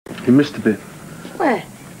You missed a bit. Where?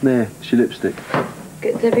 There, it's your lipstick.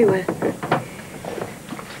 Gets everywhere.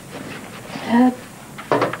 How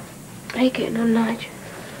are you getting on, Nigel?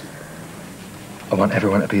 I want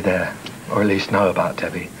everyone to be there, or at least know about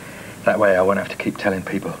Debbie. That way I won't have to keep telling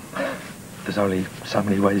people. There's only so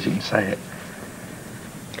many ways you can say it.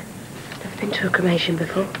 I've been to a cremation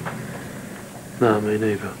before. No, me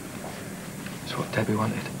neither. It's what Debbie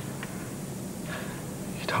wanted.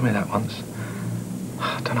 You told me that once.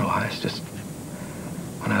 I don't know why, it's just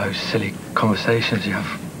one of those silly conversations you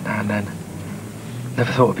have now and then.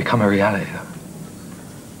 Never thought it would become a reality, though.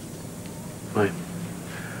 Mate,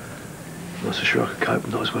 I'm not so sure I could cope,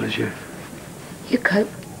 not as well as you. You cope?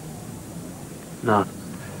 No,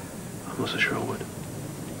 I'm not so sure I would.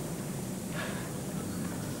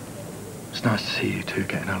 It's nice to see you two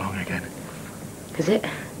getting along again. Is it?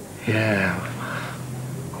 Yeah,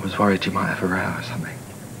 I was worried you might have a row or something.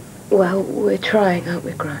 Well, we're trying, aren't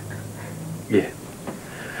we, Grant? Yeah,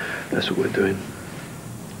 that's what we're doing.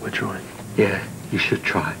 We're trying. Yeah, you should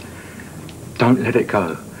try. Don't let it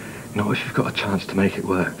go. Not if you've got a chance to make it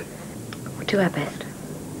work. We'll do our best.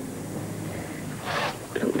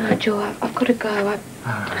 Look, Nigel, I've got to go.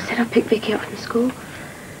 I said I'd pick Vicky up from school.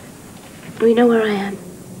 We know where I am.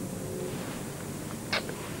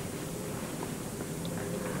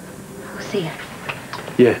 I'll see you.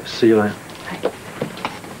 Yeah, see you later. Right.